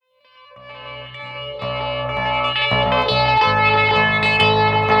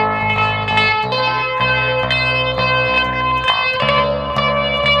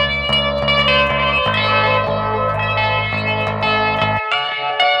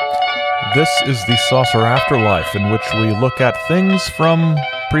This is the Saucer Afterlife, in which we look at things from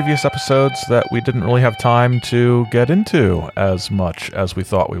previous episodes that we didn't really have time to get into as much as we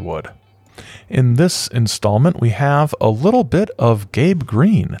thought we would. In this installment, we have a little bit of Gabe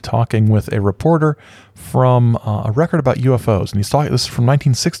Green talking with a reporter from a record about UFOs. And this is from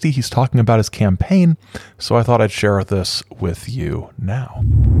 1960. He's talking about his campaign, so I thought I'd share this with you now.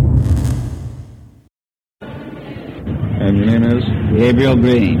 And your name is? Gabriel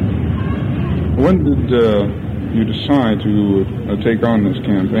Green. When did you decide to take on this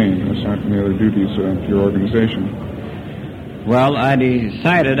campaign, aside from the other duties of your organization? Well, I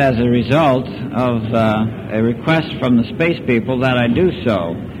decided as a result of a request from the space people that I do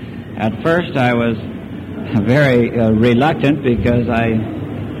so. At first I was very reluctant because I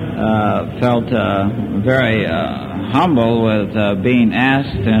felt very humble with being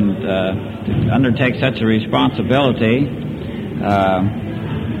asked and to undertake such a responsibility.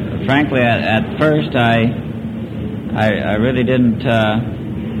 Frankly, at first I really didn't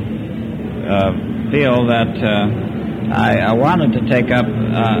feel that I wanted to take up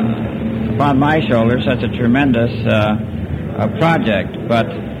upon my shoulders such a tremendous project. But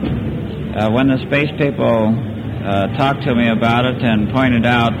when the space people talked to me about it and pointed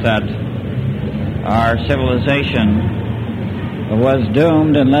out that our civilization was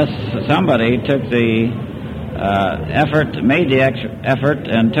doomed unless somebody took the made the effort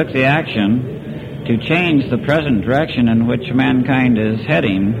and took the action to change the present direction in which mankind is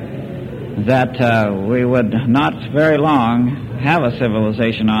heading, that we would not very long have a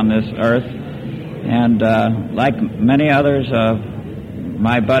civilization on this earth. And like many others of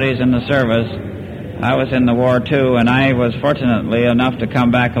my buddies in the service, I was in the war too, and I was fortunately enough to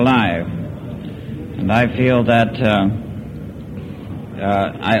come back alive. And I feel that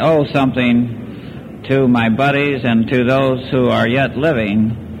I owe something to my buddies and to those who are yet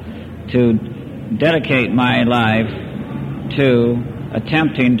living to dedicate my life to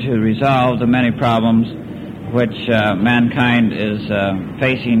attempting to resolve the many problems which mankind is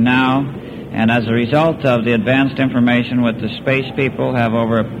facing now. And as a result of the advanced information which the space people have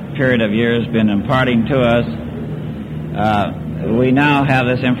over a period of years been imparting to us, we now have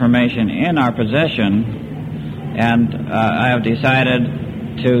this information in our possession, and I have decided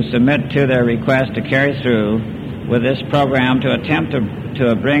to submit to their request to carry through with this program to attempt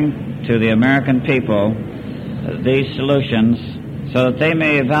to bring to the American people these solutions so that they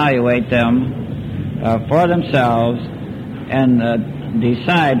may evaluate them for themselves and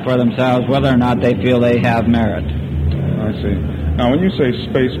decide for themselves whether or not they feel they have merit. I see. Now, when you say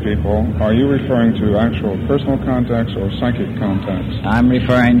space people, are you referring to actual personal contacts or psychic contacts? I'm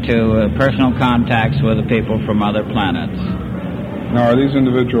referring to personal contacts with the people from other planets. Now, are these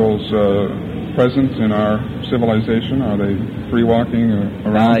individuals present in our civilization? Are they free walking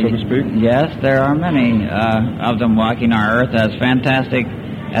around, so to speak? Yes, there are many of them walking our Earth. As fantastic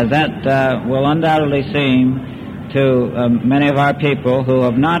as that will undoubtedly seem to many of our people who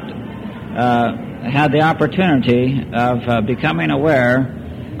have not had the opportunity of becoming aware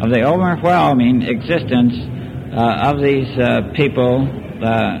of the overwhelming existence of these people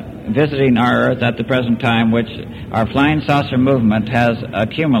visiting our Earth at the present time, which our flying saucer movement has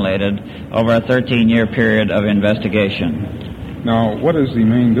accumulated over a 13-year period of investigation. Now, what is the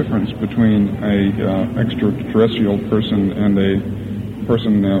main difference between a extraterrestrial person and a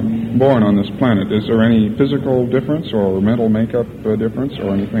person born on this planet? Is there any physical difference or mental makeup difference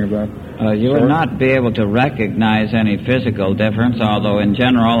or anything of that You sort? would not be able to recognize any physical difference, although in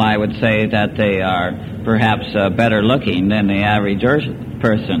general I would say that they are perhaps better looking than the average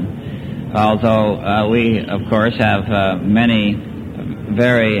person. Although we, of course, have many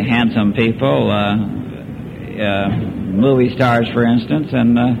very handsome people, movie stars, for instance,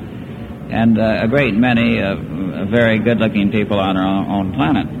 and a great many very good-looking people on our own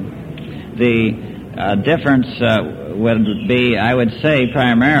planet. The difference would be, I would say,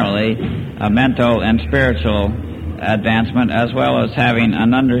 primarily a mental and spiritual advancement, as well as having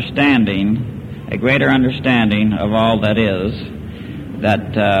an understanding, a greater understanding of all that is.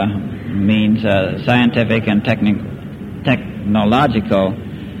 That means scientific and technological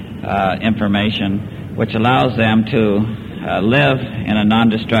information, which allows them to live in a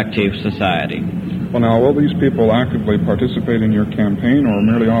non-destructive society. Well, now, will these people actively participate in your campaign or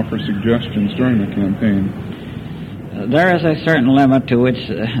merely offer suggestions during the campaign? There is a certain limit to which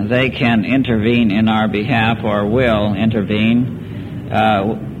they can intervene in our behalf or will intervene,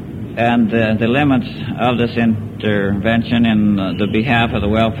 and the limits of this intervention in the behalf of the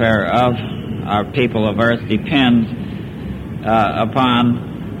welfare of our people of Earth depends upon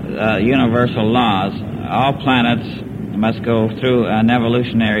universal laws. All planets must go through an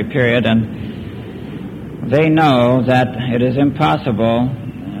evolutionary period, and they know that it is impossible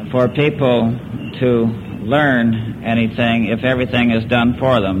for people to learn anything if everything is done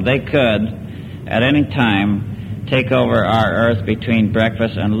for them. They could, at any time, take over our Earth between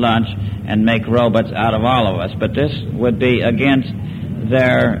breakfast and lunch and make robots out of all of us. But this would be against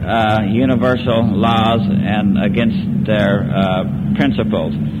their universal laws and against their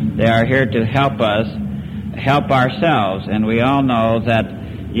principles. They are here to help us help ourselves, and we all know that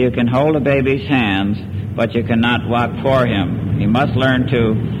you can hold a baby's hands, but you cannot walk for him. He must learn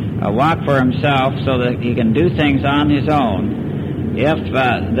to walk for himself so that he can do things on his own if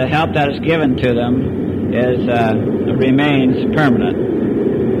the help that is given to them remains permanent.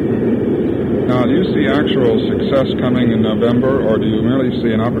 Now, do you see actual success coming in November, or do you merely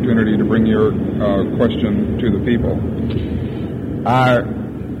see an opportunity to bring your question to the people? Our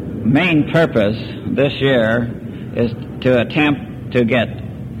main purpose this year is to attempt to get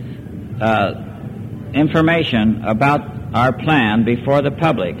information about our plan before the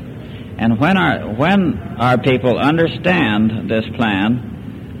public. And when our people understand this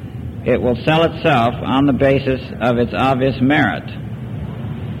plan, it will sell itself on the basis of its obvious merit.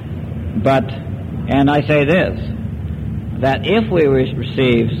 But, and I say this, that if we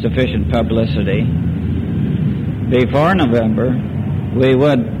receive sufficient publicity before November, we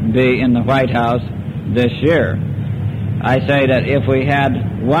would be in the White House this year. I say that if we had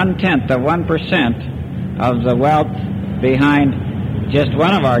 1/10 of 1% of the wealth behind just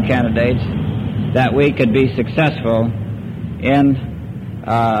one of our candidates, that we could be successful in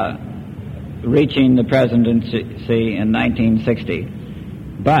reaching the presidency in 1960.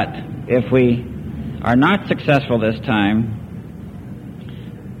 But if we are not successful this time,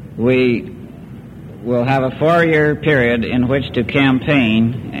 we will have a 4-year period in which to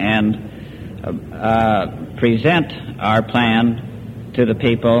campaign and present our plan to the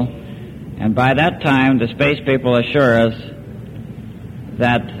people, and by that time the space people assure us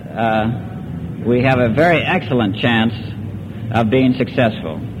that we have a very excellent chance of being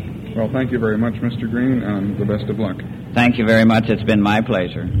successful. Well, thank you very much, Mr. Green, and the best of luck. Thank you very much. It's been my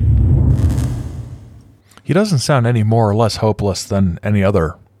pleasure. He doesn't sound any more or less hopeless than any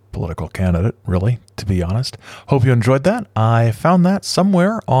other political candidate, really, to be honest. Hope you enjoyed that. I found that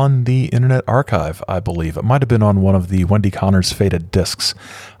somewhere on the Internet Archive, I believe. It might have been on one of the Wendy Connor's Faded Discs,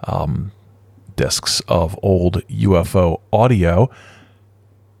 discs of old UFO audio.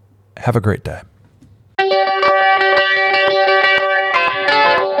 Have a great day.